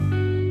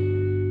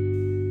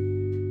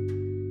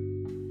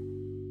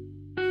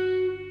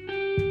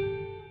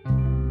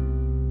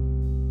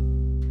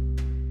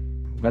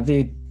What do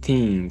you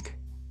think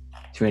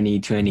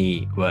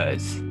 2020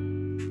 was?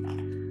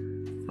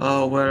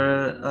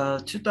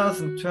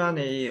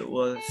 2020 it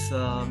was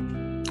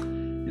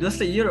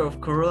the year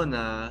of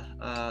Corona,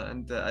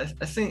 and I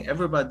think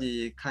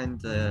everybody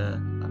kind of,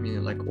 I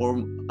mean, like,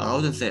 or I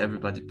wouldn't say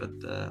everybody, but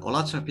a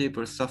lot of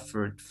people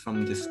suffered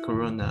from this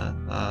Corona.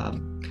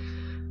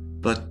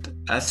 But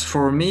as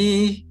for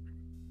me,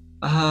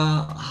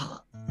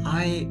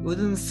 I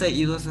wouldn't say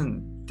it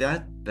wasn't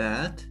that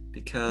bad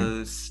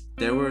because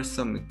there were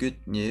some good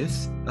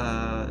news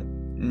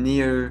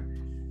near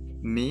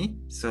me.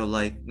 So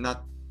like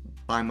not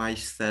by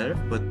myself,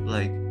 but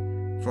like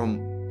from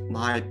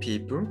my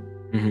people.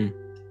 Mm-hmm.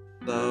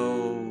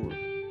 So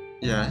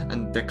yeah,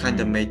 and that kind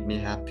of made me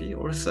happy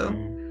also.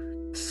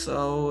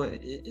 So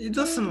it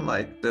wasn't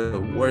like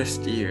the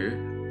worst year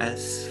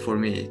as for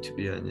me, to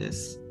be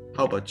honest.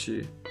 How about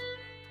you?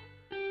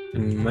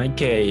 In my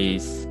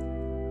case,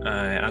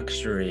 I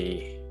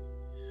actually,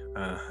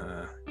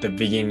 the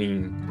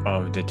beginning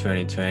of the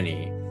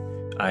 2020,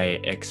 I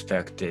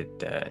expected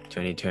that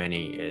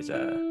 2020 is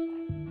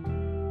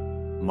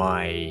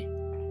my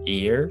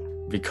year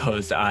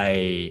because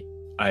I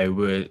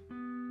would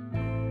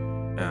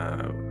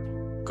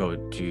go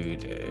to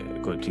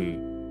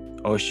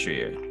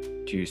Austria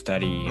to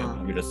study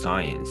computer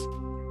science.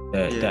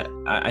 That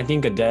I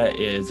think that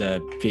is a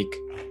big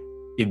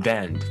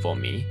event for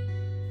me.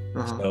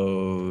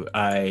 So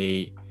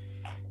I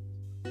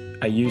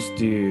used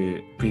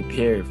to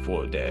prepare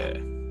for the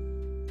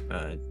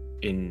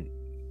in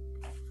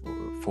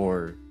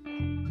for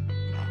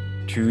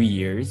 2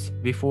 years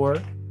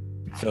before.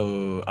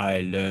 So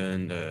I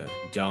learned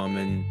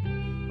German.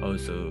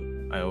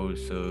 I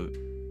also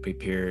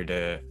prepared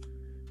a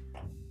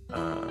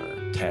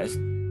test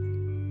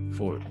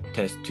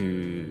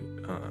to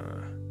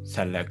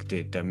select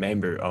the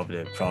member of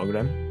the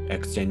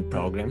exchange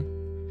program.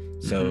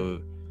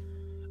 So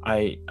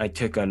I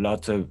took a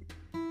lot of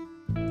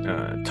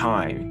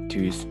time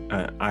to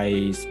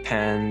I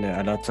spend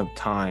a lot of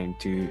time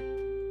to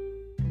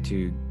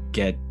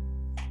get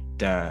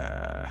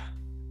the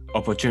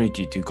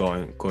opportunity to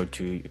go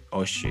to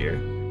Austria,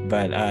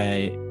 but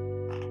I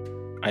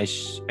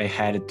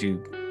had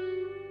to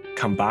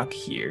come back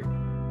here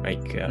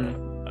like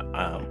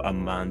a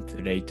month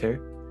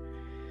later.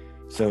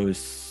 So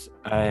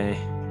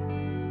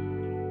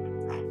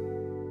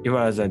it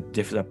was a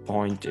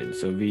disappointed.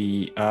 So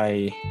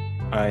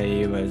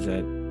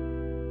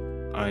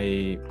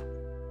I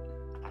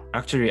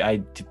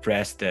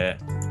depressed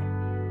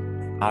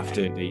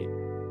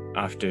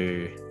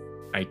after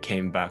I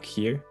came back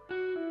here.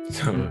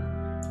 So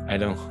I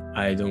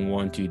don't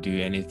want to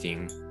do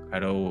anything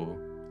at all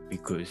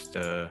because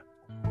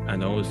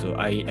and also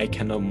I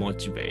cannot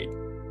motivate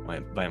by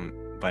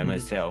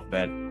myself.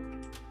 But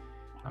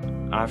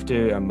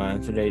after a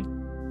month,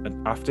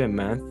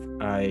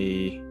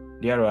 I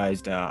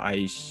realized that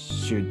I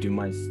should do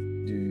my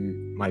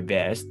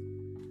best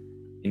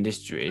in this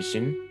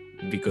situation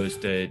because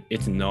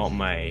it's not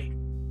my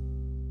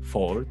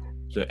fault.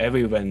 So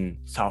everyone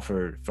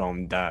suffered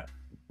from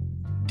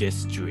this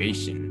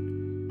situation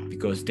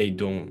because they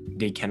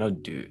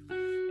cannot do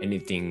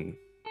anything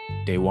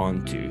they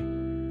want to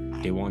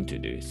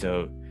do.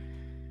 So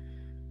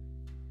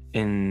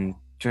in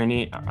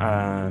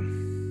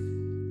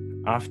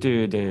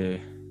after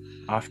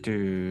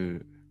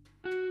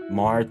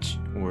March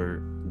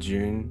or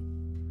June,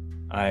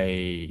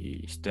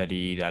 I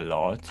studied a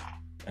lot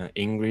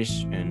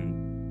English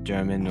and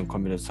German and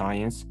computer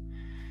science.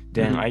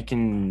 Then I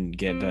can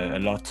get a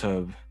lot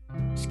of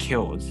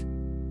skills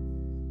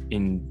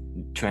in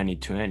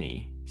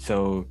 2020.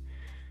 So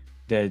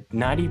the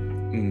not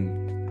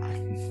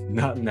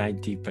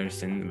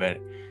 90%, but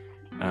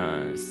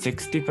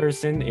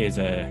 60% is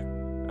I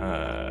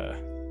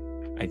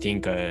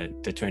think the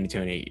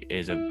 2020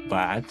 is a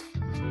bad,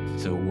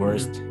 so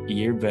worst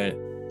year, but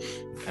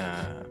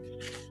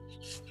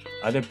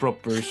other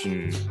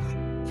proportion,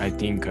 I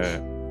think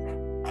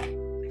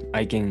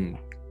I can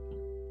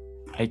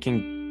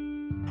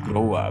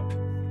grow up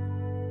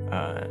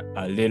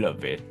a little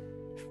bit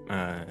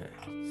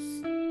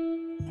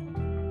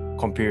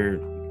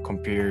compared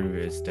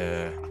with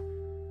the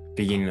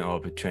beginning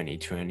of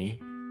 2020.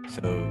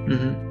 So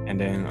and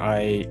then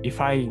if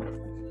I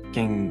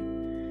can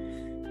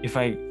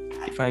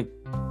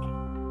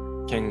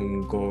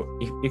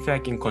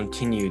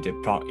continue the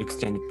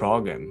exchange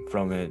program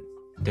from the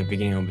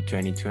beginning of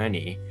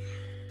 2020,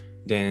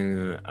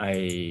 then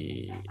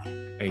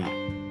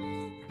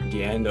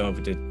the end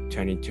of the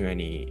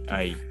 2020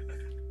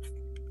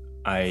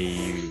 I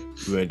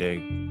would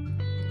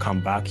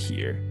come back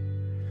here.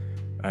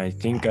 I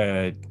think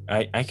I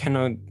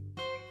cannot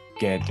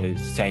get the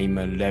same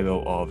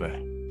level of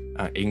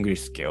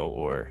English skill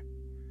or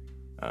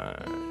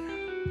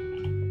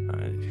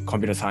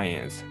computer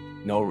science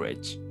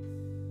knowledge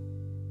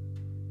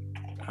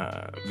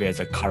with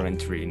the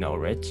currently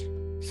knowledge.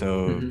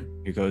 So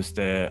because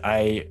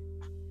I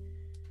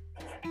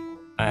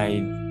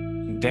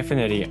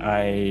definitely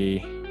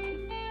I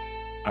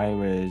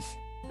was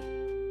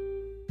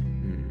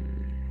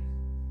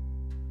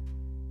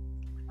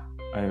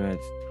I was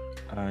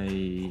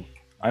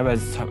I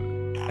was how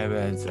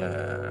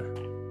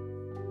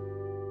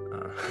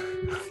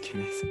can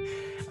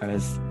I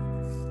say?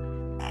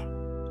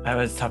 I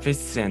was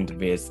sufficient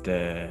with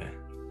the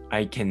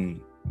I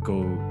can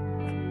go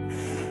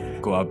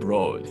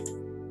abroad.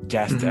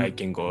 Just I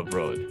can go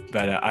abroad,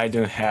 but I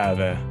don't have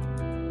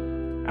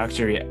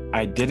actually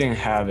I didn't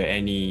have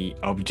any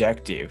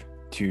objective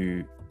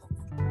to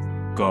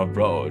go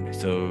abroad.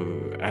 So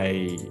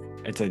I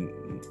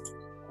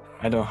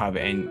don't have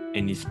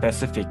any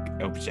specific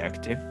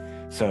objective.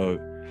 So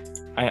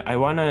I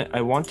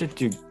wanted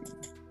to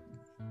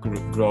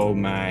grow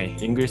my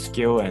English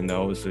skill and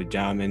also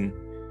German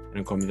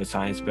and computer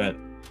science, but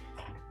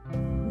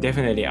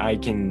definitely I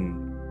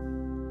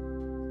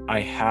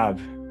have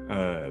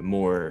a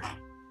more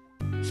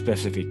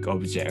specific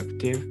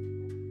objective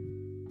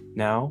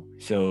now.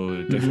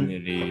 So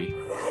definitely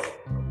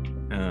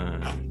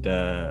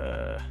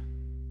the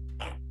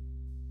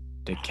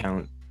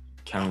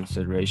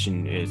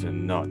consideration is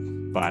not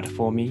bad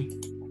for me.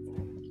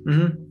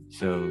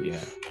 So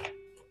yeah,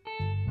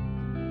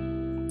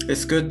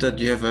 it's good that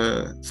you have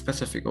a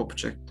specific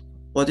object.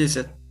 What is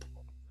it?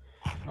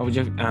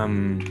 Object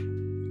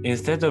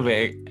instead of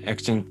an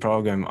exchange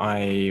program,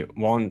 I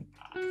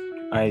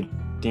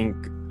think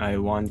I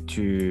want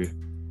to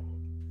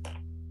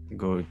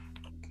go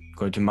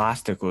to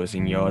master course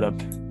in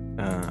Europe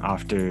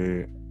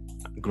after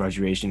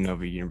graduation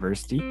of a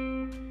university.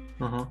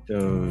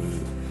 So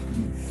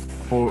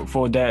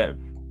for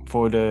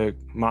the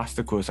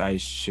master course, I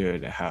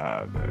should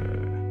have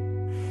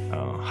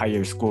a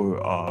higher score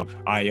of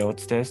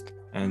IELTS test,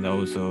 and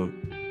also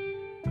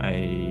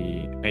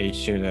I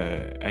should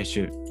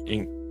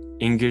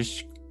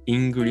English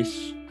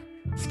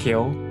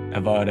skill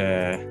about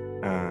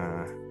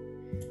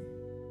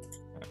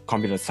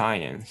computer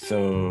science.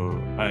 So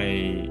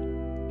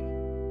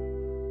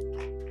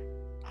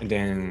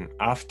then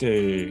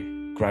after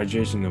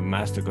graduation of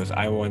master course,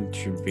 I want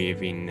to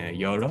live in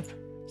Europe.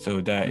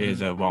 So that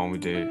is one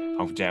of the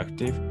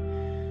objective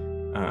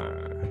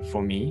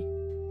for me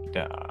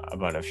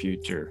about the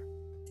future.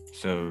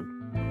 So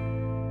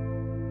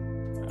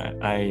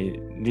I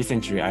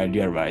recently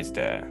realized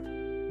that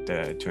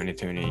the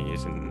 2020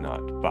 is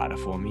not bad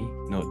for me,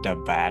 not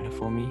that bad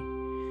for me.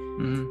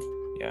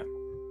 Yeah.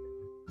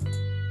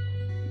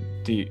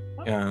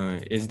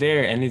 Is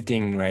there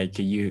anything like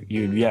you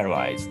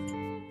realized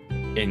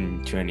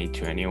in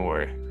 2020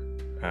 or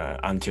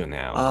until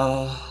now?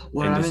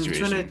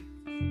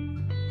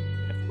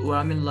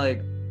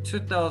 Like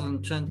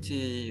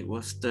 2020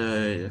 was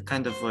the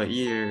kind of a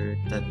year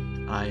that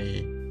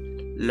I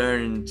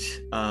learned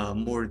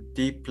more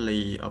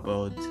deeply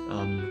about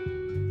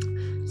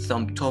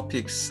some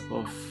topics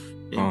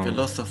in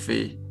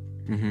philosophy.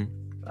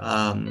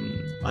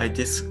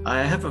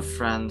 I have a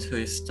friend who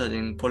is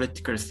studying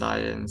political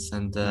science,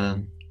 and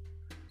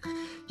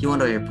he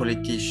wanted to be a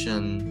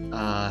politician,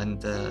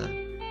 and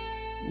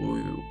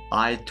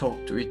I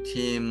talked with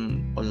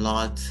him a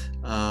lot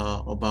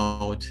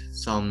about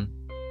some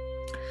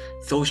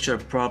social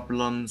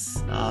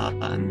problems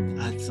and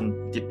had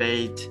some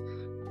debate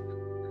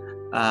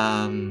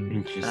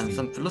and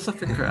some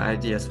philosophical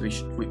ideas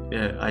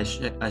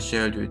I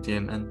shared with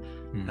him, and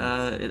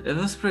it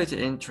was pretty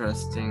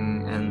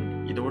interesting,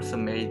 and it also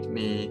made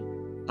me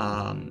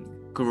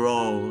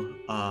grow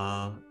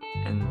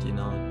and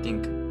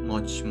think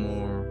much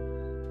more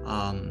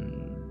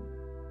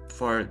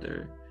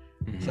further.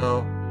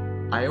 So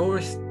I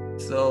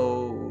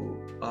also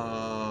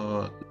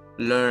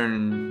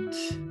learned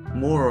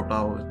more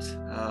about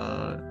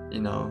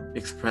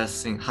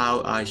expressing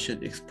how I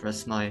should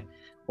express my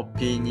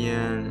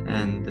opinion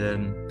and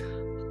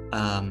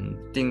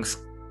things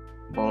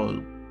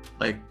about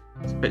like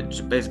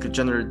basically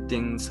general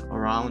things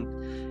around,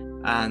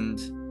 and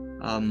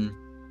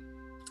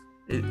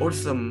it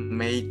also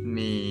made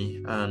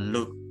me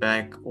look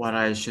back what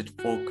I should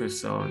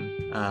focus on.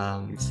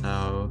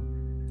 So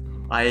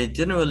I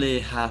didn't really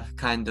have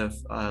kind of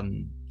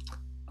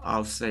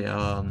I'll say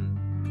I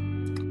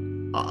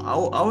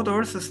would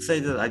also say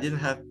that I didn't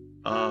have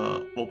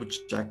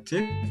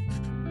objective,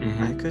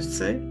 I could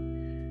say,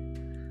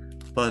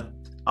 but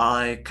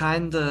I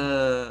kind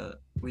of,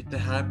 with the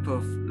help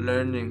of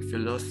learning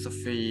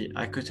philosophy,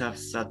 I could have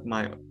set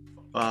my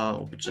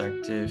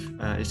objective.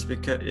 It's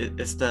because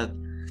it's that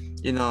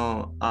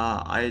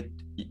I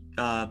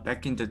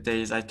back in the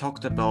days I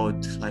talked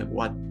about like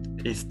what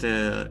is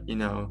the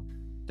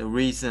the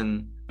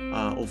reason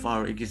of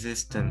our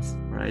existence,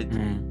 right?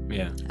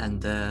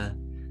 And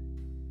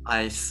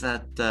I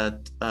said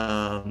that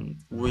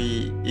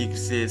we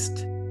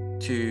exist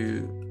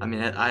to. I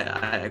mean,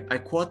 I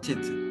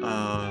quoted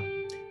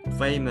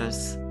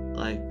famous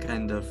like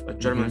kind of a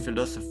German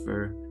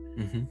philosopher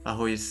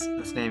whose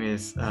name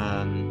is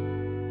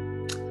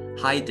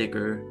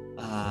Heidegger.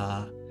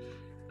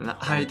 And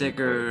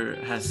Heidegger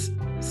has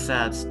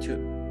said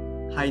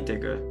to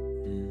Heidegger.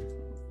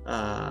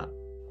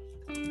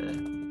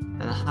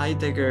 And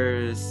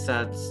Heidegger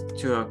said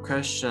to a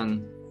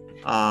question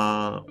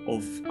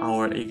of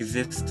our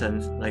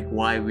existence, like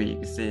why we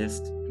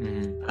exist.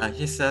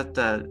 He said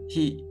that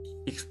he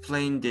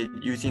explained it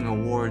using a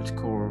word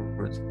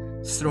called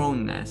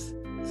thrownness.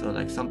 So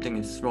like something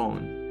is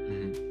thrown.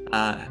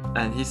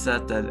 And he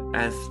said that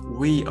as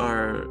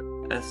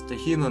the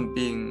human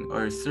being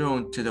are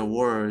thrown to the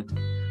world,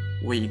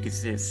 we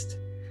exist.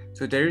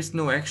 So there is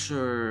no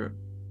actual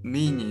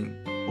meaning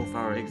of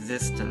our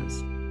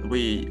existence.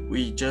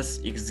 We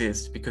just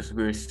exist because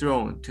we're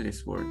thrown to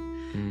this world.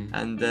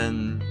 And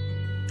then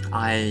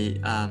I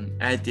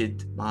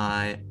added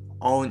my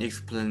own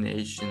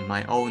explanation,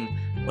 my own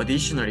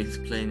additional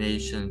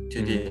explanation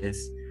to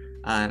this,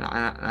 and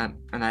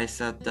I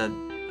said that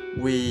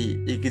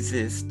we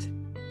exist.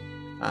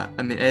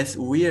 As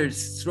we are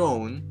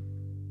thrown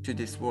to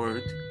this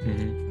world,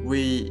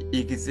 we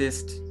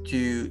exist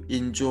to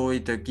enjoy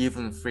the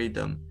given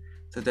freedom.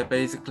 So that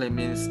basically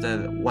means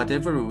that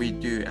whatever we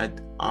do at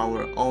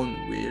our own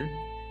will,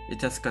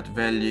 it has got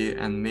value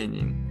and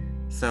meaning.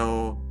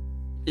 So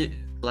it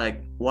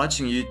like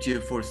watching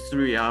YouTube for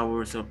 3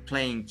 hours or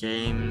playing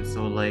games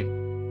or like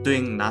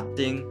doing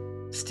nothing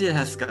still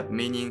has got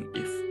meaning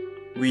if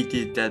we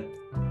did that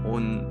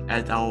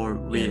at our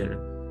will.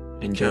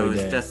 Enjoy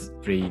Because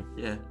the free.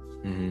 Yeah.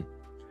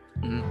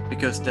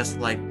 Because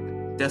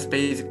that's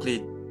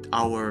basically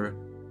our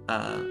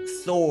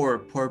sole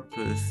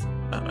purpose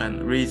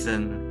and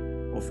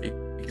reason of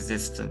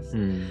existence.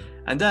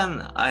 And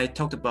then I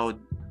talked about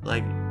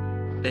like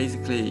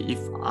basically if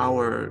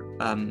our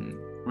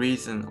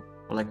reason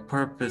or like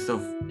purpose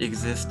of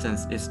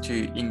existence is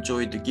to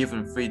enjoy the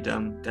given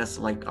freedom, that's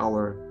like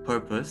our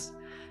purpose,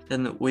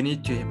 then we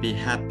need to be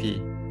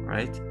happy,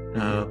 right?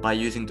 By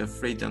using the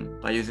freedom,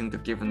 by using the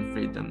given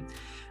freedom.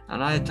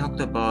 And I talked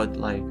about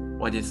like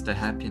what is the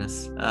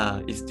happiness,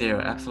 is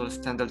there absolute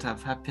standard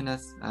of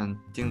happiness and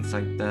things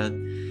like that.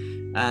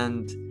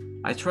 And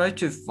I try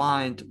to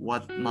find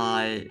what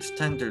my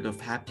standard of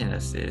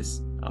happiness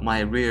is,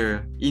 my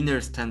real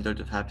inner standard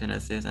of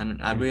happiness is.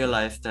 And I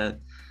realized that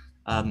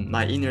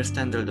my inner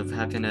standard of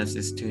happiness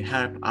is to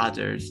help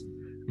others,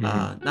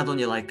 not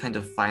only like kind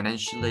of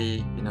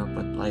financially,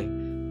 but like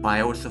by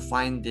also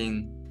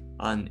finding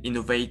an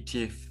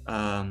innovative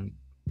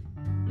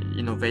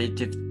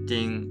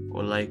thing,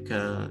 or like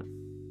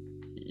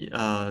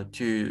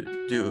to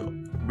do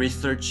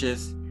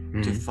researches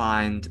to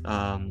find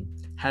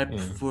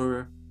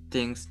helpful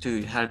things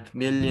to help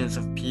millions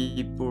of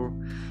people.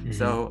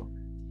 So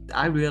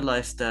I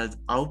realized that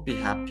I would be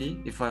happy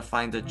if I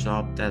find a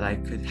job that I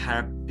could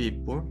help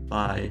people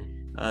by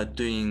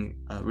doing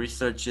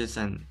researches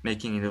and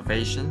making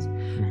innovations.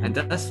 And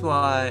that's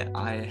why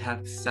I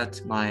have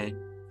set my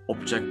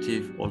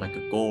objective or like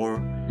a goal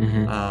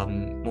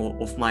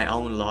of my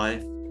own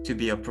life to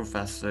be a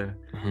professor,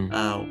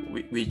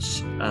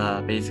 which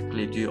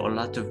basically do a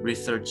lot of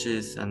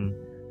researches and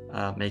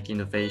make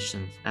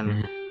innovations.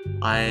 And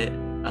I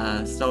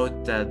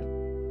thought that,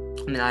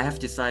 I have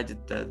decided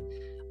that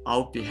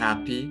I'll be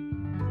happy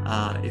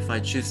if I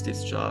choose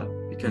this job,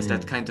 because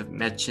that kind of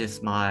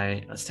matches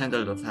my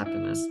standard of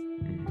happiness.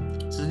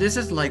 So this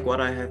is like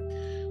what I have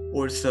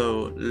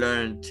also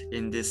learned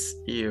in this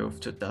year of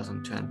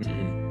 2020.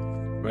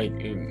 Right,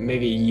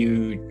 maybe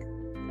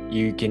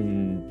you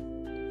can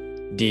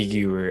dig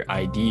your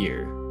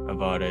idea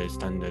about a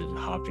standard of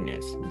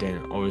happiness,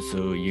 then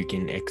also you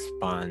can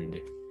expand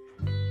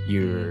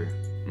your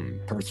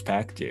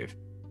perspective,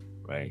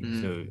 right?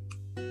 So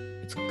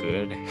it's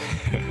good.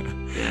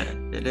 Yeah,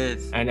 it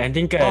is. And I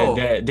think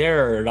that there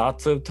are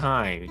lots of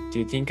time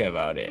to think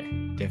about it.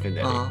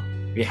 Definitely,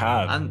 we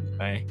have,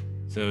 right?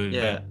 So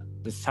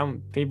but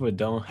some people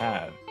don't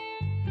have.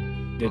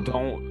 They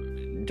don't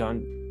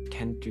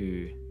tend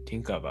to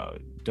think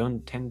about.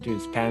 Don't tend to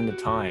spend the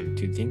time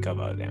to think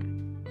about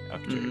them.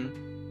 Actually,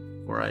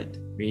 right.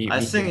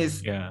 I think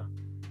it's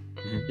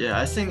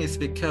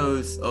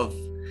because of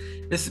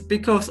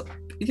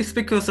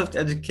the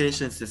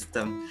education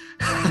system.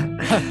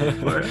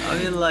 Or,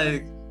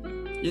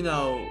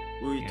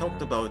 we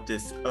talked about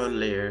this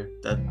earlier,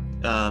 that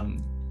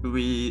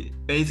we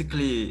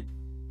basically,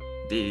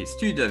 the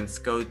students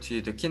go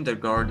to the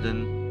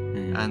kindergarten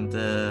and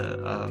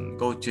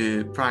go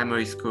to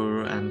primary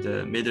school and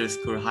middle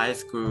school, high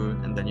school,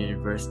 and then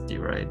university,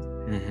 right?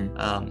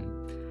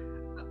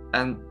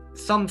 And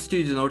some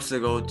students also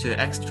go to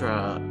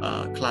extra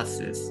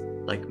classes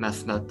like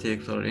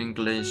mathematics or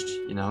English,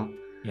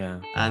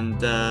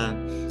 And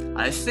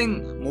I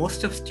think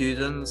most of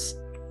students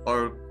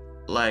are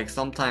like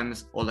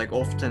sometimes or like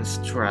often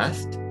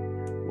stressed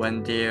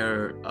when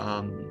they're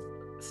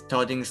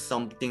studying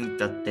something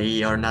that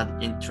they are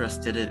not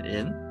interested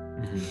in,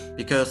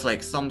 because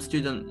like some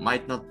student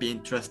might not be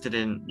interested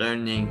in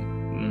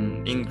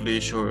learning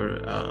English or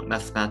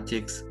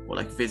mathematics or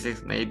like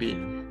physics, maybe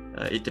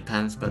it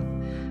depends, but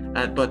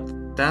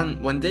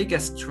then when they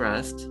get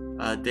stressed,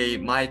 they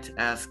might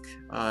ask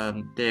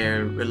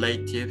their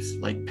relatives,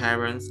 like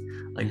parents,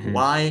 like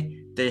why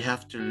they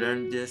have to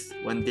learn this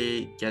when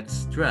they get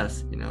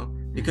stressed,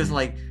 because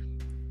like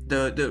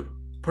the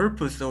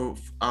purpose of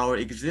our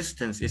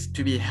existence is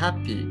to be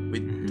happy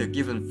with the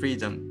given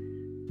freedom.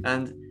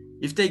 And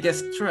if they get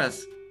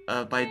stressed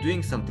by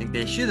doing something,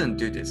 they shouldn't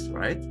do this,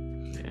 right?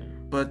 Yeah.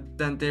 But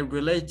then their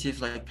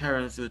relatives, like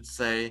parents, would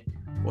say,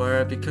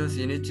 well, because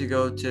you need to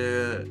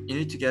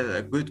get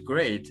a good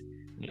grade,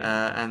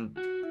 and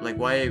like,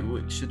 why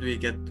should we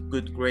get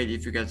good grade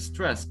if you get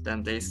stressed?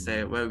 Then they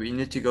say, well, you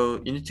need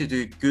to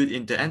do good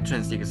in the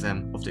entrance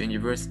exam of the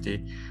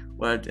university.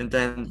 Well, and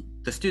then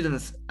the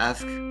students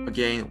ask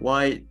again,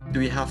 why do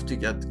we have to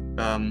get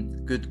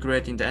good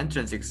grade in the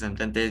entrance exam?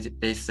 Then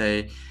they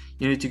say,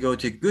 you need to go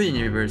to a good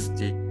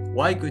university.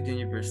 Why good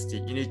university?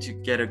 You need to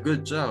get a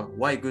good job.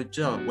 Why good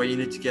job? Well, you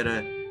need to get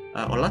a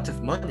lot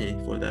of money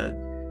for that.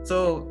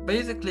 So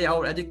basically,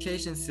 our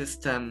education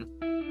system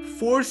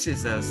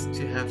forces us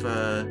to have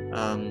a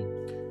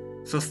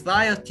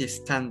society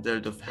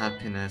standard of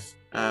happiness,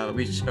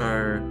 which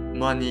are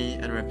money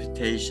and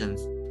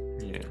reputations.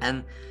 Yeah.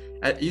 And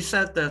you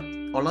said that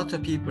a lot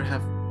of people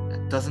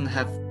doesn't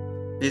have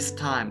this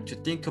time to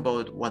think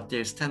about what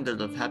their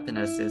standard of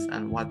happiness is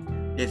and what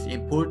is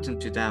important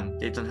to them.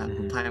 They don't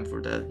have time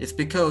for that. It's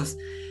because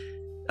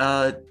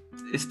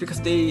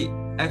they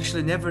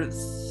actually never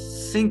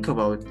think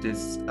about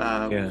this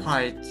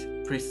quite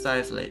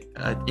precisely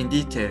in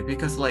detail,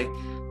 because like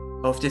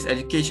of this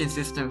education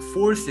system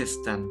forces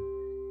them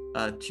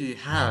to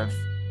have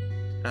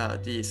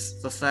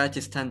these society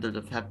standard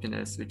of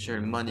happiness, which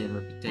are money and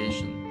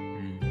reputation.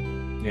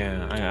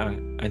 Yeah,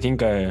 I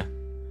think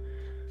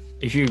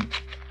if you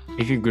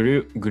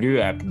grew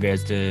up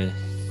with the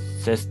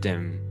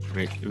system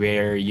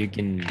where you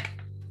can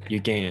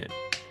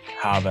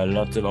have a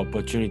lot of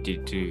opportunity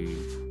to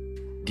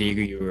dig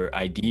your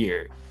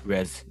idea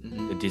with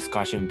the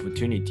discussion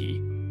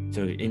opportunity.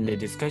 So in the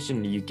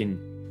discussion, you can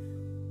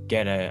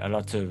get a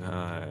lot of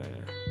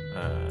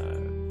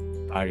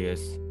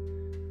various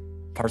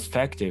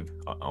perspective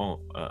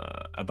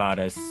about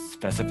a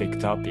specific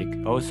topic.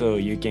 Also,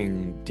 you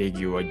can dig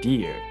your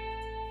idea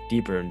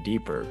deeper and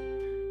deeper.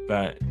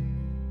 But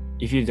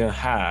if you don't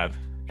have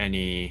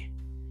any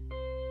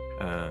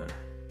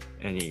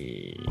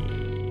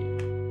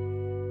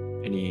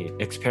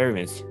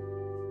experiments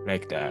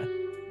like that,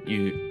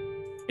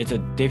 it's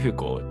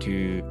difficult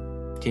to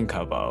think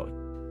about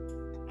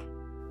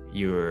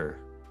your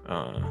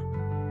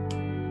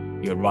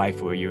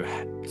life or your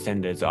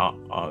standards of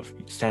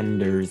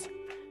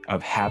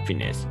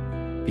happiness,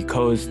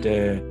 because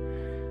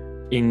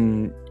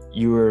in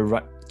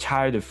your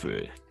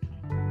childhood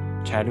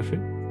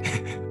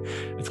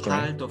it's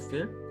correct.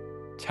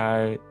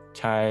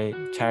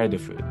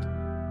 Childhood.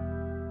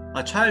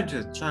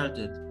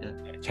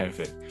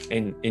 Childhood.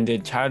 And in the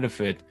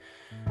childhood,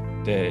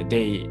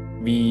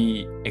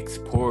 we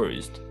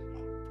exposed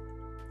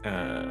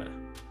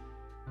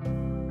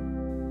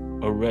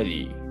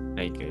already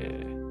like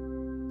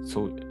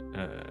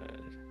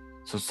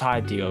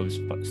society of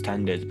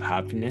standards of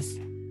happiness.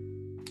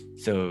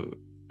 So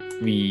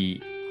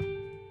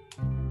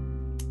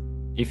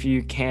if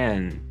you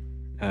can,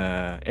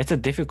 it's a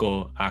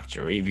difficult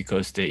actually,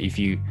 because if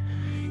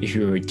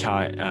you're a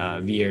child,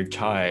 we are a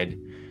child,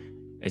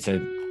 it's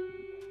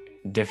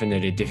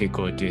definitely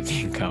difficult to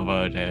think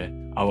about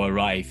our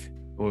life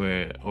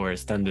or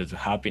standards of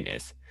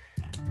happiness.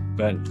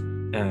 But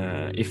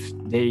if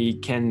they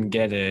can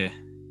get a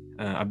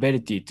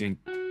ability to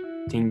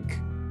think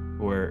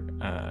or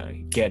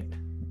get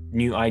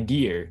new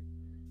idea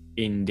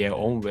in their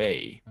own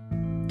way,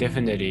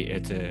 definitely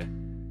it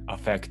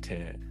affect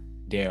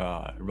their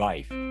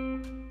life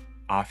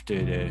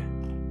after the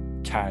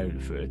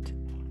childhood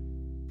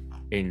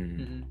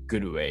in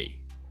good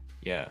way.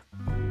 Yeah.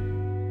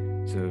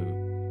 So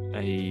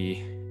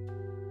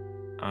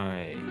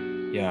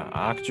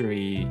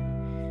actually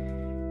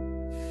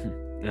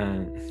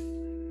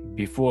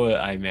before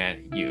I met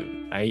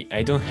you,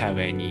 I don't have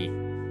any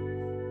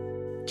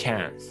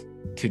chance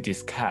to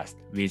discuss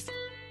with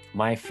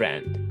my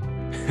friend.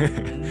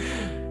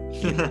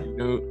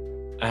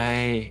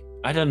 I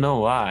don't know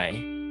why,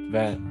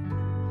 but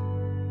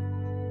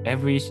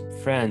every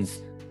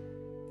friends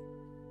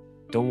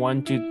don't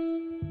want to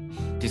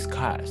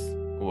discuss,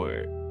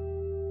 or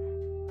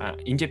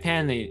in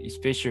Japan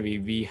especially,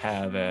 we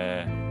have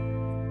a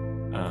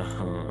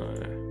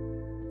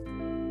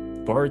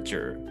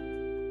culture.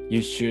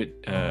 You should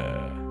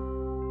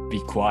be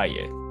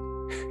quiet.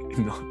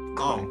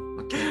 Okay.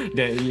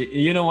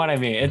 You know what I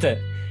mean? It's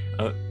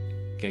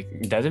okay.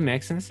 Does it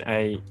make sense?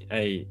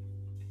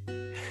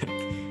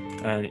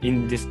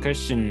 In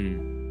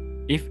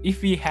discussion,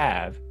 if we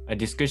have a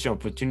discussion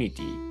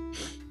opportunity,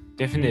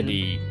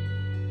 definitely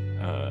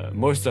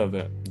most of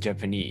the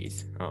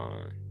Japanese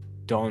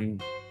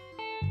don't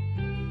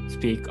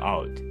speak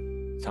out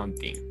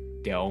something,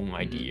 their own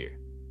idea.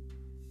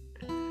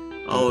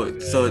 Oh,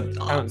 so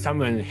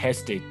someone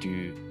hesitate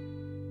to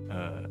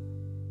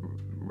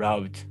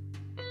route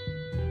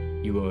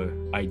your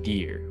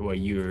idea, or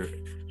you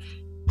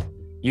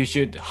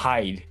should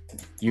hide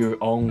your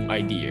own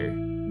idea.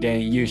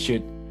 Then you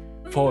should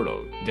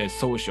follow the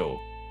social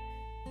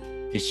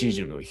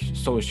decision or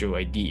social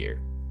idea.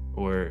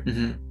 or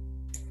Mhm.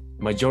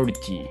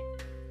 majority.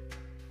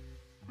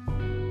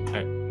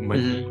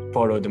 Mhm.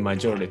 Follow the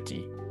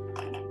majority.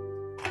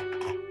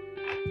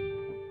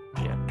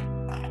 Yeah.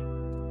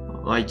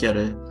 I get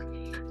it.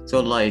 So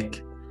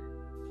like,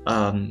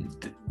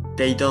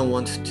 they don't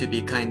want to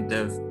be kind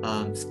of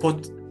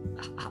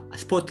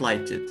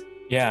spotlighted.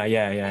 Yeah,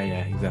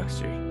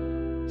 exactly.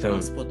 So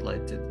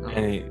Spotlighted.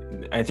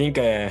 and I think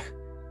I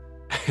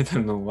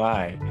don't know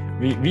why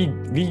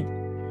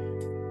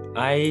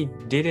I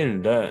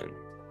didn't learn.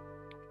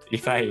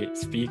 If I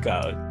speak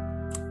out,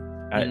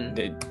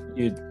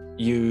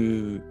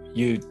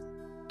 you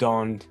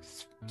don't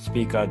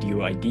speak out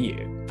your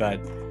idea. But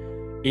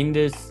in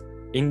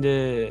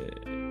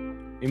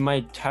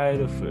my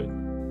childhood,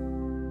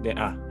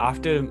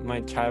 after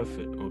my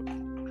childhood,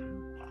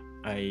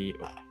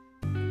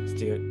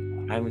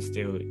 I'm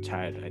still a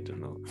child. I don't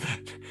know.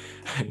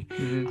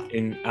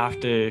 And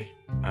after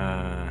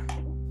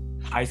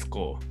high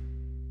school,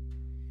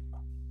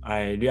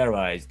 I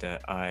realized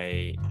that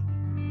I'm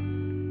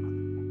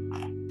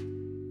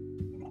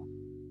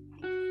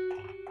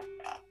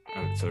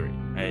sorry.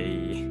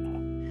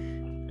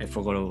 I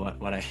forgot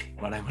what I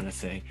want to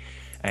say.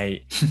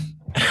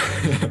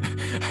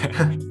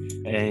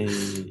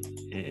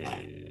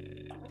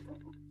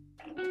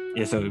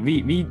 Yeah. So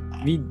we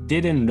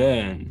didn't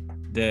learn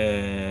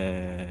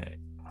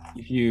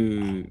if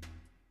you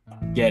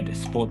get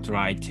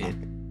spotlighted,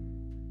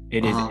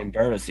 it is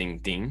embarrassing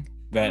thing.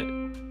 But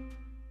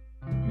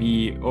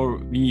we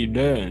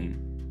learn.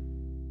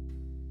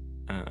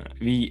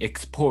 We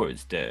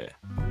expose the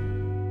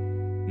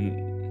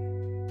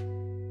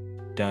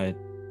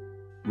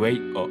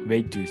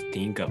way to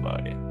think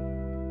about it.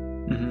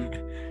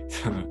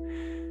 So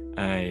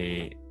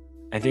I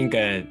think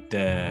the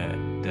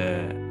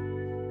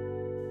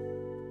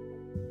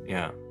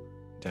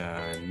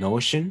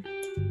notion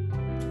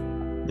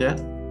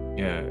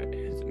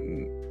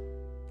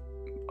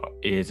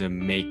is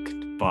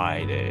made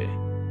by the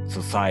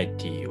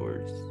society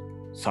or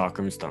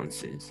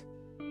circumstances.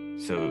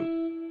 So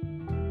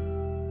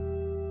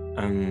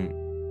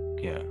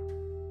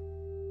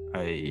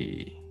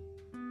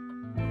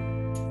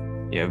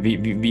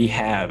we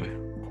have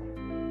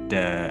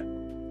the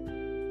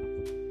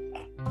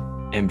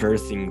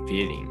embarrassing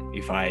feeling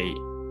if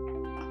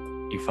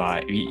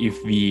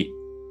we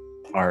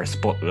are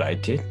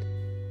spotlighted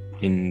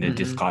in the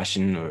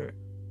discussion, or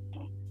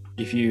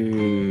if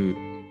you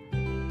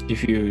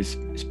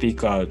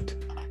speak out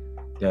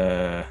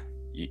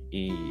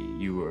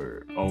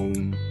your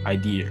own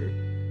idea,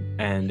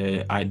 and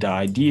the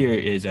idea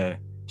is a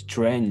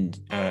trend,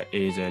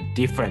 is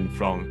different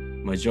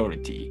from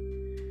majority.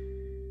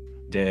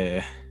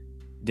 They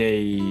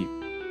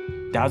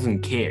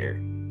doesn't care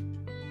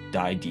the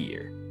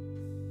idea.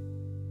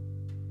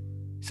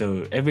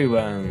 So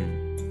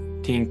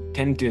everyone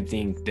tend to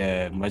think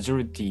the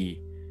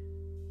majority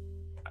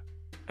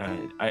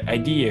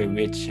idea,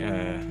 which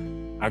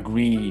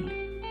agreed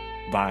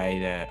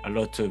by a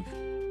lot of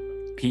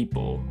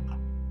people,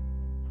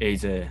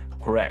 is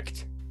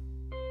correct.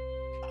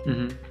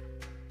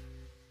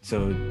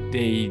 So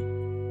they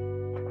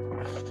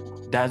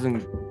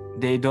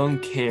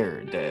don't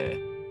care the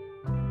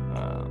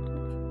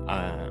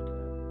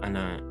an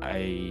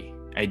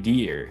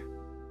idea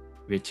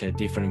which are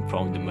different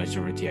from the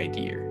majority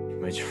idea.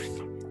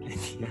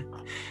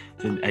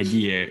 The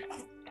idea,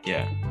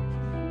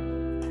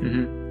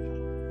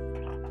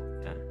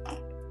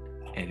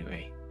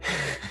 anyway.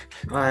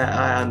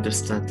 I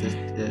understand it.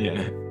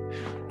 Yeah.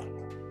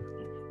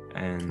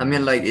 And I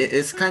mean, like,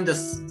 it's kind of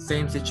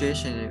same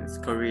situation in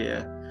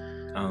Korea.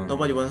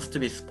 Nobody wants to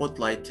be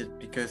spotlighted,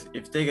 because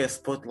if they get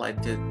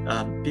spotlighted,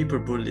 people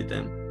bully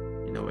them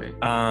in a way.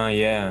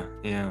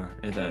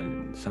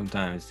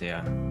 Sometimes,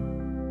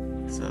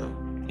 So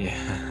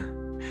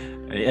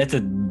it's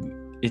a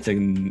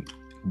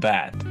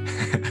bad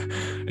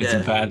it's a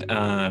bad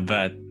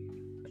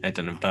I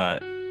don't know,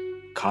 bad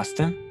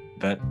custom,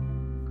 but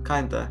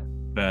kinda.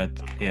 But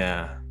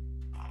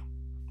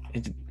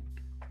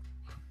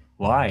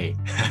why?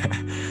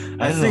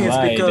 I think it's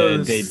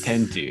because they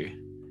tend to.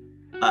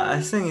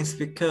 I think it's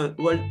because,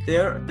 well,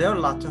 there are a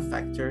lot of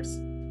factors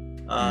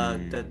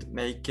that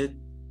make it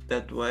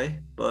that way,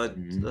 but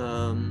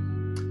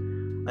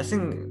I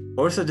think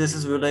also this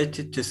is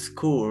related to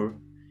school.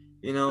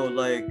 You know,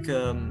 like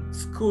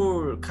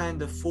school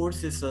kind of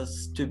forces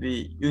us to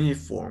be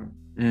uniform.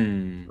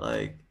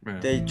 Like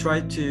they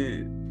try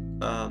to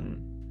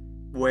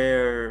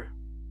wear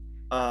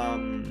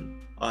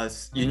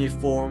us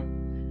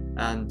uniform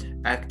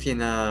and act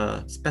in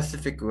a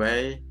specific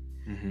way.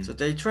 So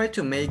they try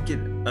to make it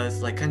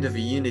as like kind of a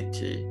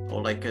unity,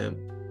 or like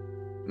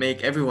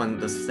make everyone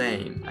the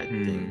same, I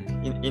think,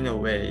 in a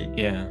way.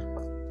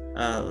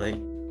 Like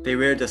they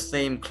wear the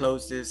same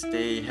clothes,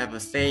 they have the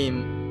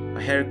same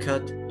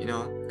haircut, you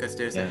know, because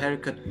there's a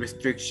haircut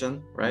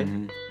restriction, right?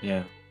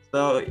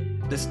 So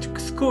the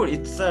school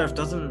itself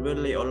doesn't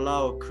really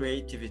allow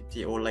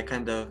creativity or like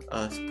kind of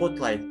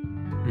spotlight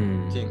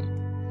thing.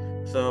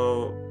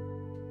 So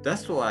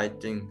that's why I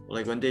think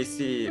like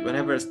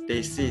whenever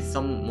they see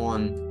some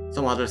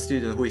other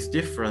student who is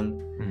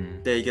different,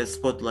 they get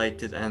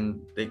spotlighted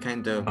and they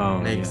kind of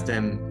makes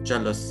them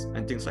jealous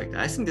and things like that.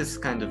 I think this is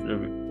kind of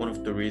one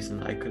of the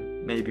reasons I could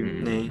maybe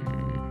name.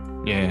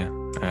 Yeah,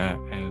 I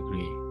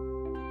agree.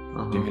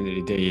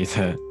 Definitely there is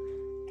a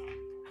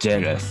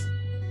jealous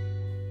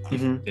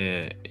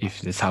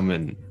if the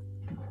someone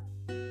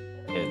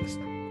is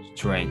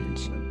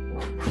strange.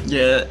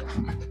 Yeah.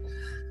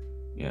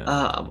 Yeah.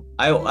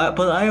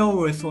 But I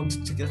always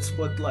wanted to get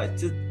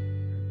spotlighted.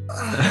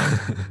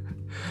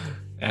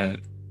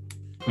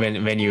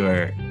 When you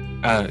were,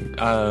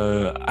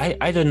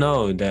 I don't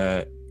know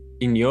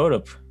in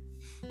Europe,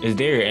 is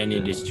there any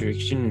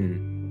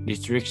restriction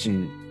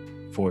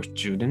for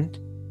student?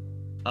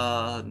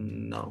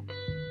 No.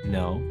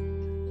 No.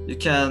 You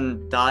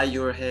can dye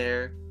your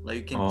hair, like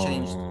you can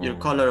change your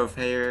color of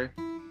hair.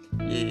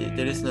 Yeah,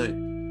 there is no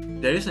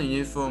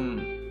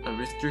uniform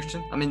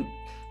restriction. I mean,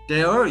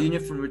 there are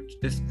uniform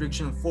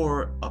restriction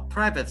for a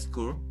private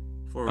school,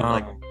 for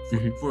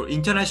for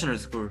international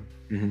school,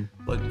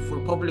 but for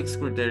public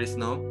school there is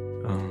no.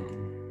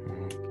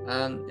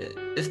 And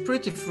it's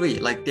pretty free.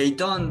 Like they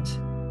don't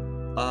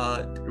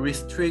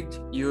restrict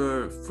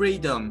your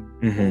freedom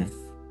of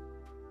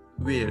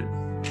wear.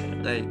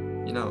 Like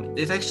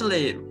it's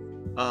actually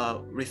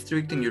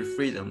restricting your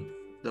freedom.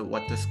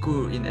 What the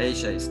school in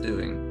Asia is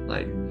doing,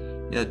 like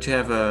to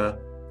have a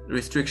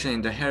restriction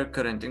in the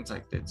haircut and things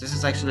like that. This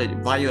is actually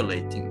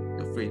violating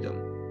the freedom.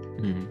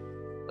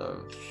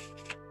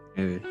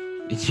 In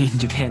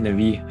Japan,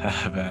 we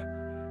have a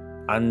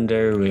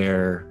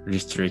underwear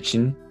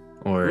restriction,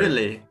 or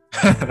really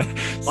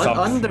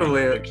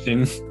underwear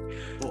restriction.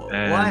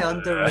 Why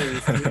underwear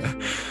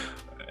restriction?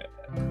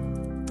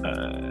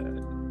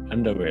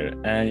 Underwear.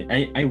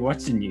 I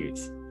watched the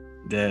news.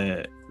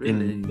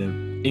 Really?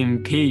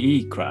 In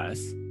PE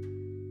class,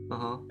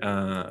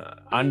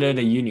 under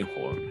the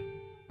uniform,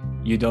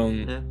 you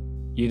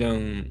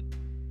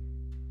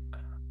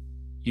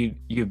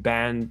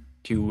ban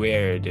to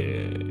wear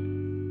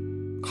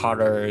the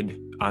colored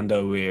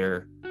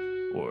underwear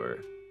or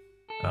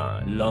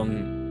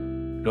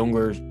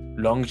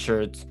long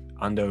shirts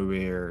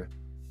underwear,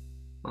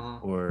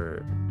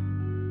 or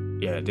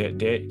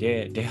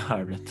there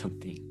are lots of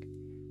things.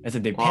 It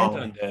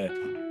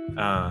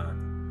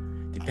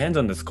depends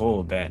on the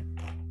school, but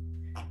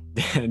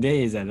there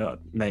is a lot,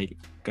 like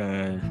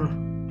there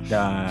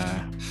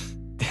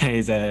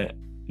is a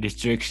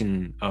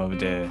restriction of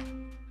the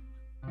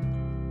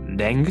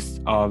length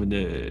of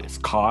the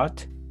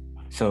skirt,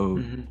 so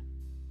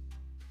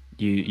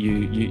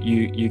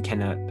you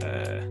cannot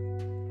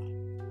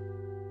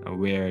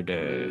wear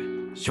the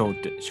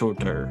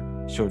shorter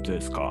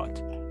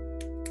skirt,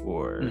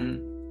 or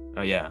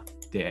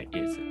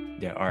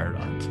there are a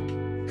lot.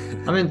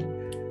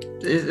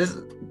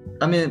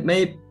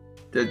 Maybe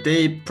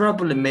they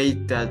probably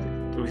made that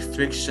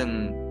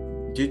restriction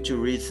due to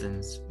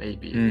reasons,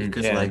 maybe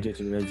because due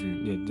to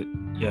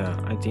reason.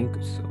 I think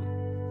so.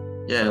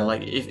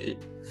 Like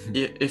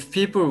if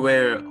people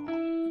wear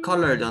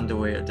colored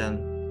underwear, then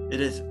it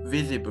is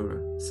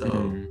visible,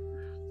 so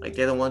like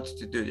they don't want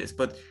to do this.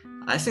 But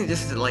I think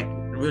this is like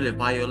really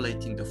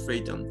violating the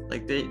freedom.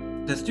 Like the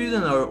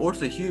students are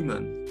also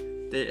human.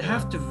 They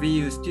have to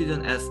view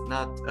student as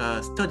not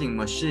a studying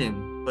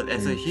machine, but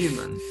as a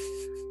human.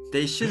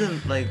 They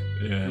shouldn't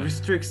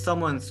restrict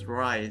someone's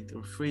right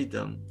or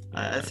freedom.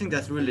 I think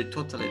that's really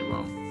totally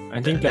wrong. I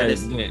think that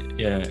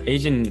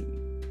Asian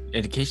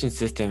education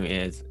system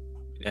is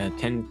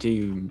tend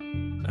to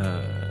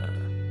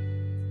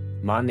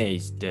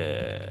manage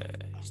the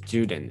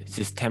student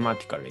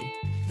systematically.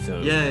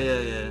 So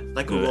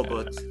like a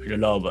robot. The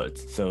robot.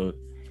 So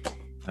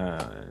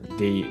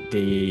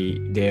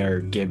they are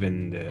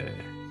given the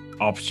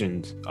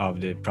options of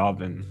the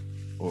problem,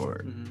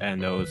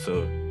 and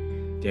also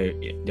there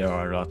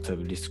are lots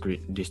of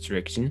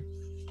restriction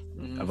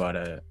about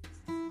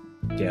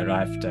their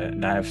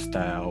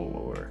lifestyle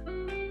or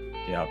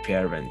their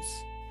appearance.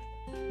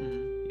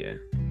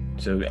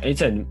 So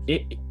it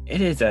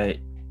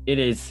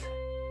is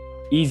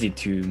easy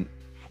to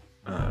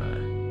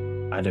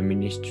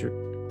administer.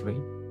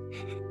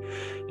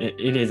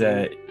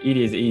 It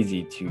is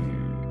easy to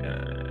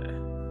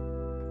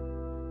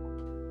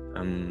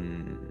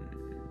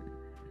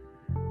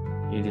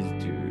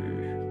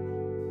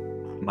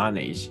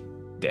manage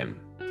them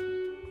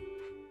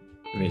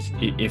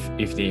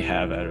if they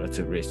have a lot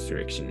of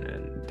restriction,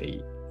 and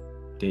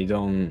they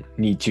don't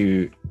need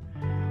to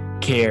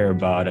care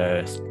about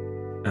a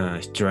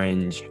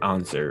strange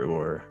answer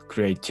or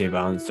creative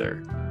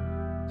answer.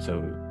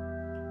 So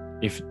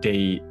if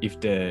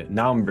the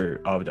number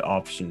of the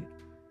option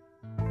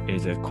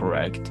is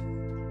correct,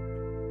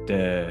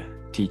 the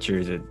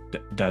teachers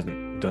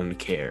don't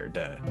care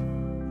the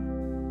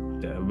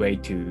way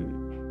to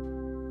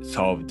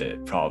solve the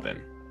problem.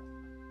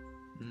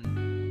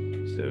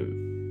 So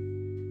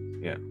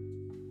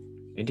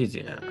it is.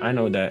 I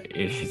know that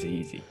it is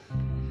easy.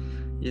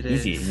 It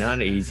easy, is.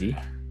 Not easy,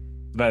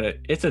 but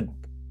if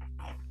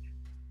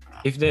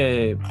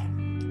the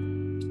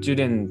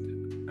student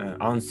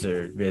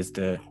answer with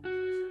the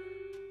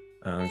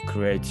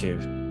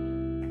creative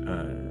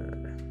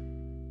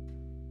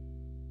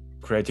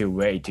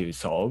way to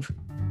solve,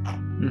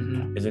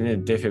 isn't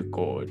it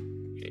difficult?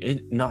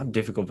 It not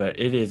difficult, but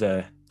it is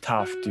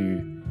tough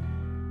to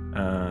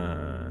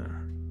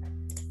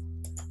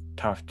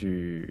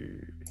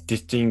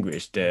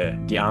distinguish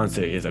the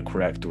answer is a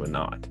correct or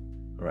not,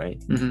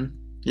 right?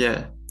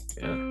 Yeah.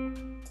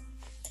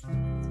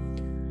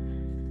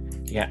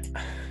 Yeah.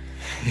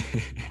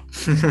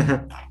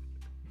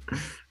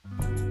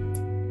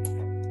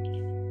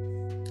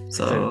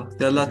 So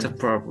there are lots of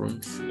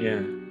problems.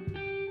 Yeah.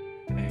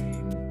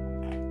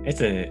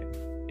 It's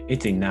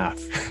enough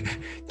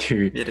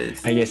to. It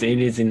is. I guess it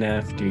is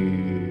enough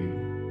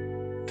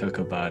to talk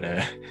about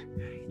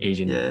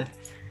Asian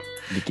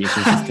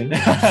education system.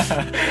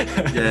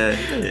 Yeah.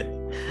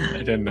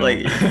 I don't know.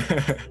 Like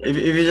if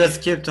you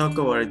just keep talking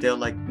about it, there are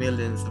like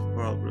millions of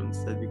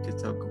problems that we could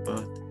talk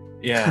about.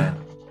 Yeah.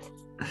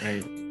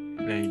 Like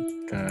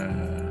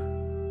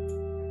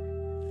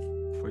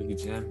for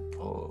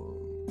example.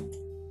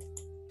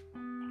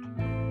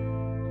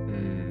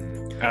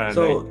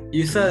 So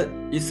you said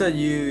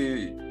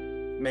you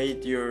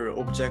made your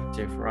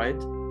objective, right?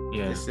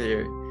 Yeah. This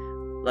year.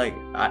 Like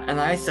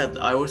I said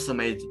I also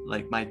made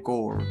like my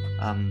goal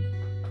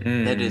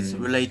that is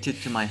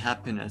related to my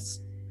happiness.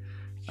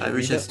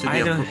 Which is to be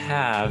I don't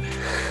have.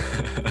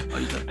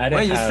 I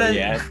don't have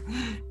yet.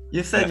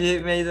 You said you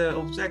made an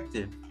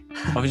objective.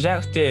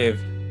 Objective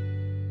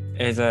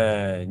is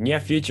a near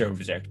future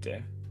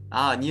objective.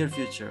 Near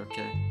future,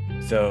 okay.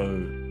 So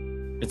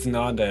it's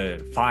not a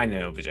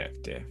final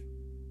objective.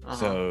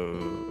 So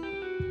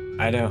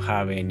I don't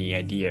have any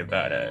idea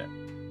about a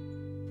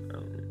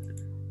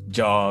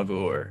job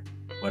or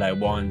what I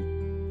want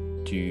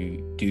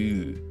to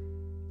do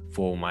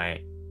for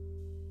my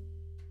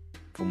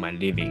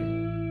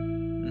living.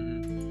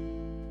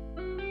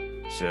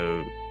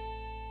 So,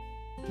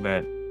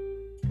 but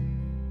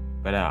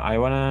I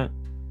wanna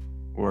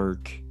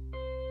work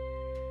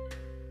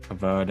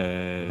about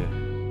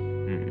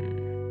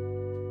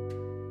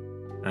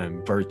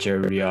virtual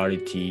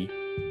reality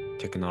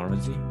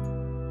technology.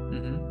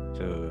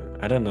 So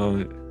I don't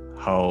know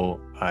how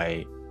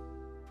I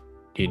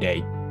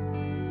relate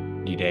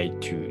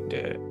to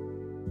the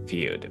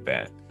field,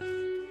 but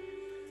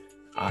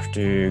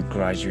after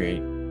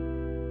graduation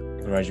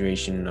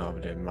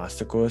of the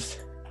master course,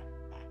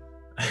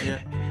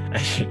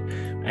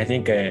 I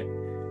think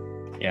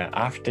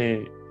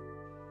after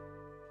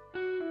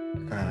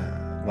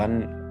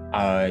 1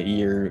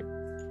 year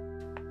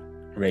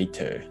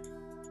later,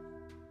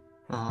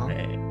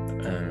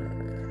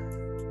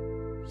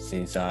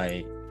 since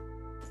I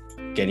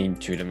get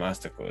into the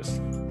master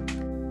course,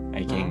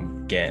 I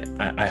can get.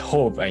 I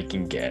hope I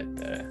can get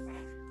the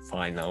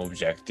final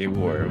objective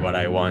or what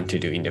I want to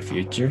do in the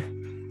future.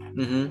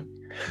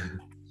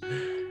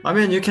 I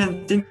mean, you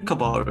can think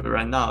about it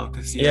right now,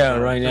 because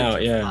right now,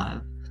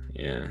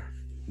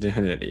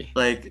 definitely.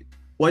 Like,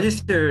 what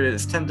is your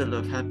standard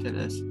of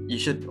happiness? You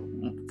should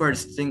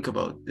first think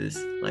about this.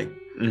 Like,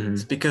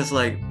 it's because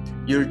like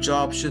your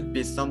job should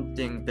be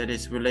something that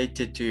is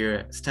related to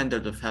your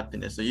standard of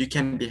happiness, so you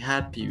can be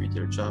happy with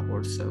your job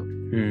also.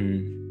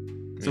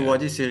 So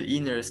what is your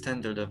inner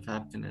standard of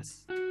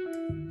happiness?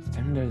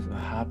 Standards of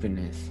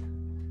happiness.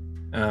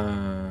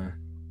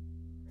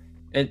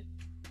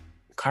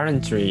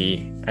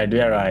 Currently I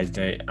realize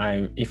that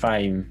if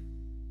I'm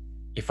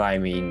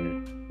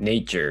in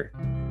nature,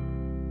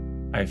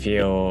 I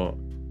feel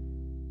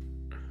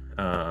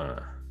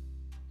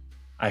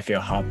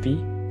happy.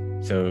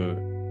 So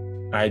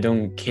I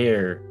don't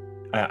care.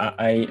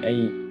 I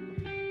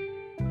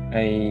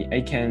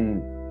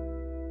can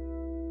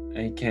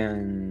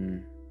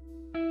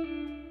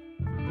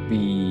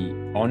be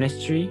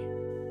honestly.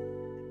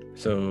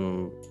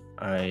 So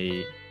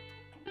I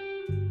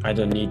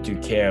don't need to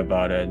care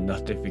about a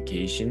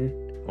notification,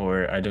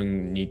 or I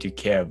don't need to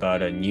care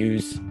about a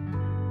news,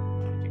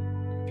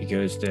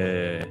 because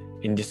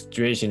in this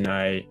situation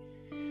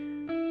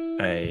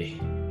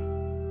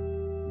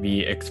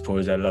we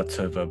expose a lot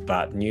of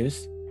bad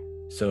news.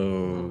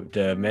 So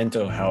the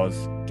mental health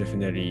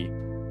definitely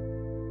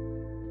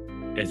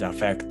is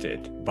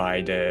affected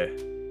by the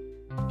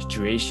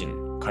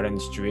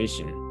current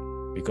situation,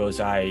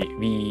 because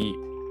we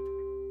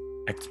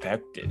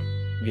expect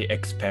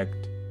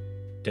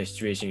the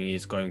situation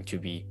is going to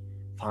be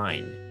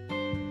fine,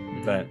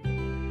 but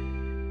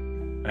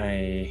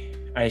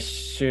I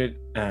should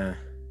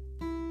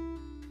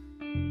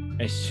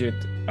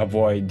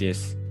avoid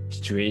this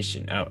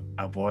situation.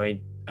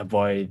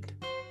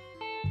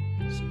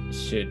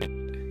 Should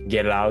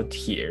get out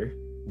here.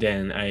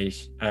 Then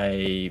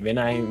when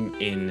I'm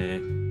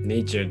in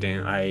nature,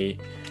 then I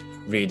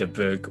read a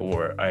book,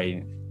 or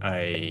I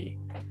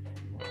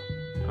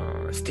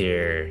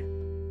stare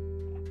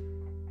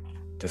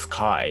the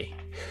sky.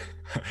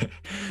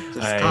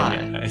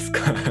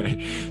 Sky.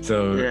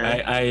 So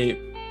I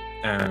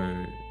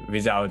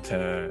without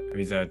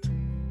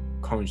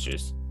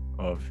conscious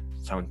of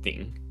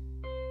something.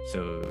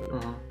 so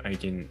Uh-huh. I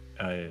can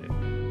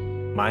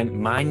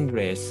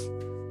mindless.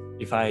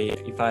 If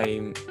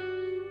I'm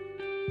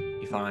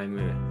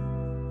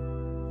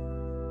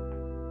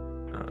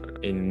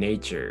in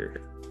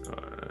nature,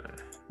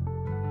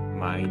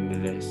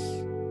 mindless.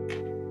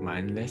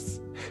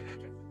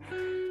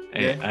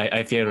 Yeah.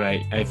 I feel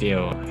like I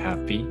feel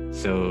happy.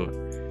 So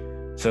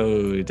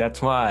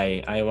that's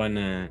why I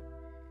wanna.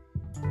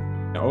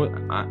 Oh,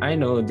 I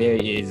know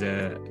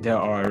there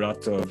are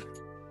lots of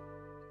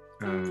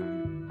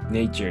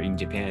nature in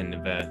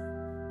Japan, but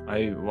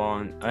I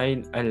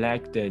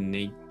like the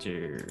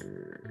nature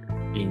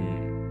in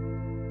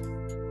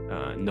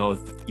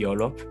North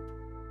Europe,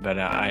 but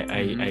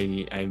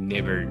I've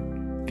never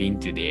been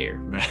to there.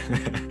 But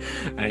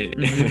I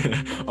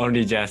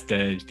only just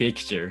a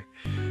picture.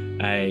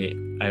 I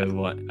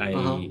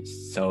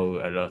saw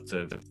a lot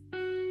of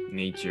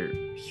nature,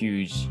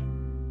 huge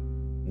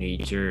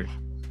nature.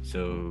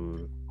 So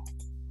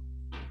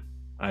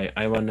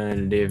I wanna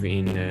live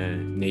in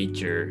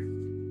nature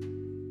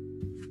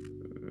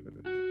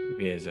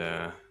with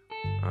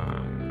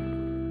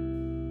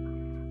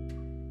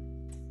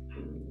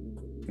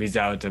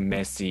without a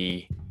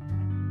messy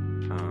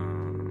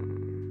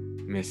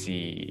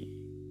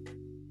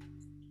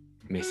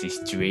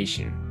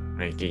situation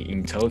like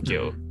in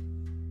Tokyo,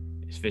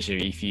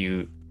 especially if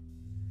you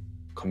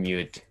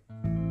commute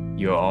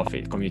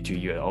to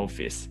your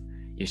office.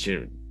 You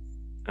should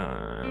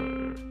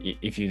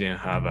if you don't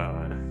have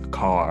a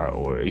car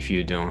or if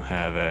you don't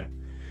have a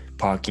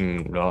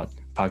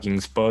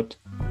parking spot,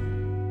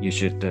 you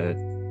should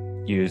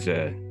use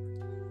a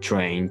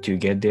train to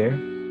get there.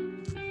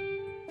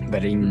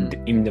 But in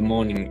the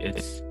morning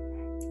it's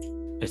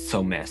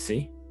so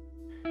messy,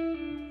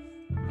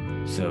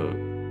 so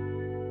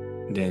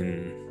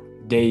then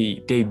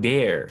they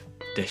bear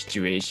the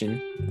situation,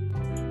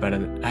 but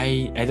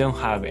I don't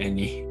have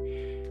any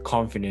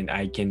confidence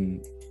I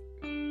can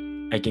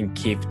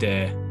keep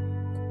the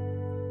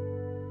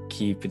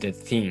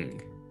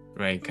thing,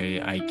 right?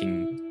 I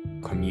can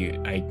commute.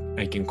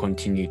 I can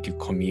continue to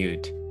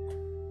commute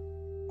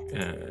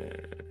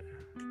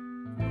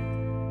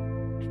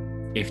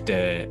if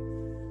the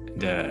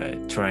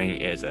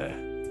train is a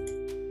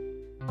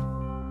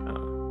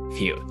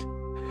field.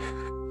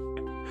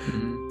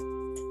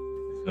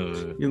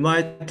 So You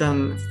might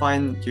then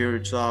find your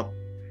job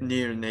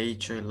near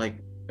nature, like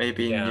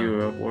maybe in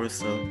Europe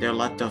also. There are a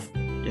lot of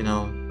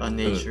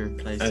nature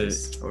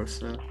places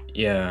also.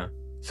 Yeah.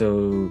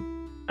 So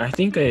I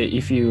think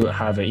if you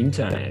have an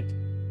internet,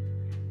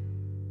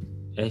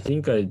 I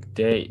think you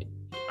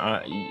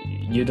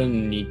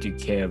don't need to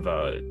care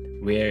about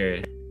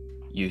where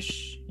you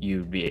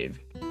live.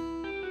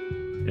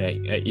 Like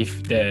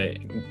if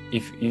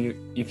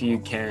you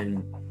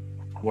can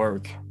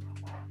work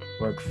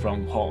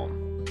from home,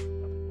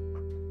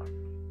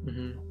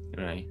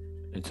 right?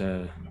 It's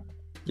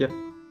yep.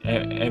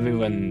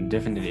 Everyone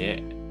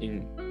definitely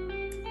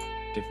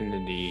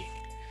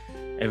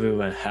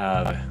everyone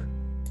have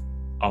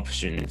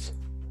options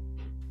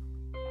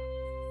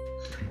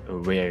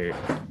where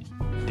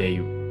they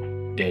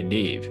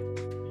live.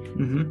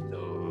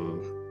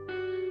 So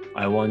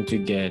I want to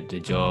get the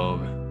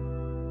job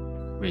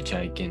which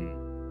I can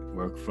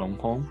work from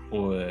home,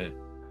 or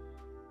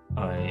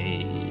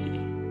I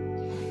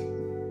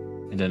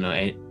don't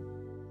know,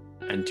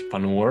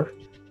 entrepreneur.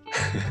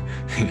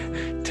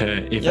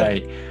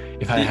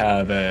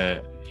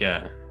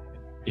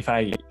 If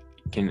I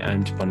can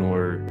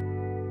entrepreneur,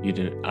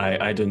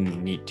 I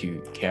don't need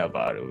to care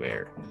about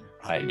where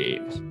I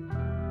live.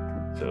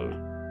 So,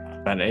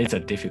 but it's a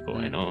difficult,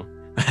 I know,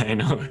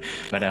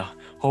 but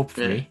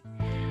hopefully,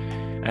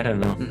 I don't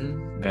know,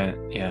 but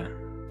yeah,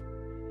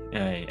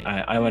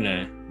 I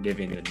wanna live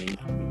in the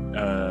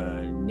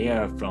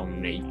near from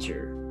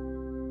nature.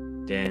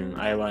 Then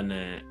I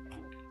wanna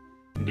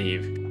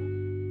live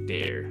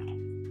there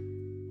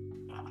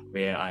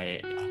where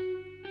I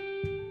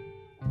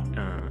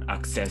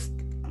access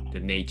the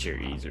nature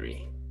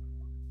easily.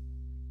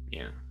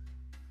 Yeah.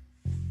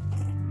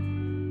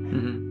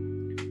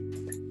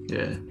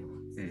 Yeah.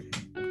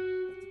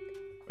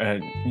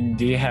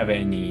 Do you have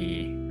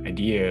any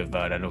idea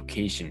about a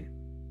location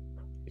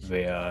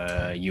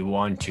where you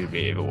want to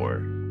live,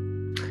 or?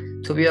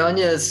 To be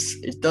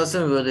honest, it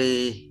doesn't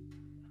really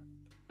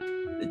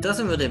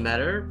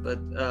matter, but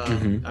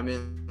I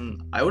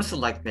mean, I also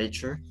like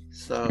nature,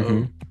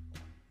 so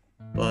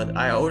but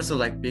I also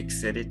like big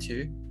city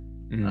too.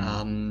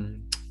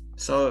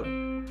 So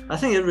I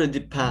think it really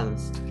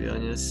depends, to be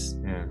honest.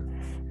 Yeah.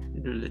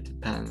 It really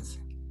depends.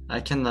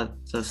 I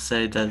cannot just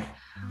say that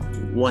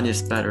one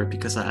is better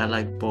because I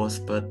like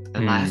both, but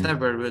I've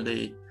never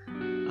really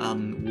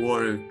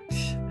worked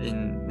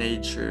in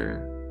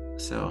nature,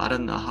 so I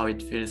don't know how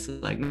it feels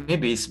like.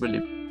 Maybe it's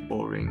really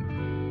boring.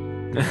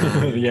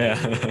 Yeah,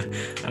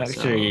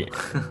 actually,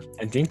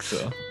 I think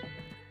so.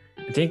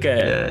 I think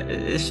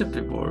it should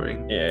be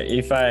boring. Yeah,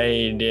 if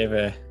I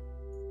live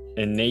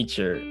in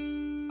nature,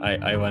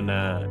 I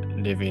wanna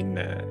live in.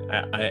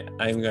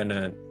 I'm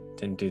gonna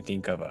tend to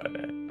think about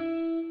it.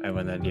 I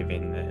wanna live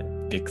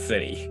in big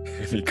city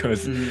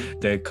because Mhm.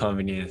 the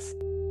convenience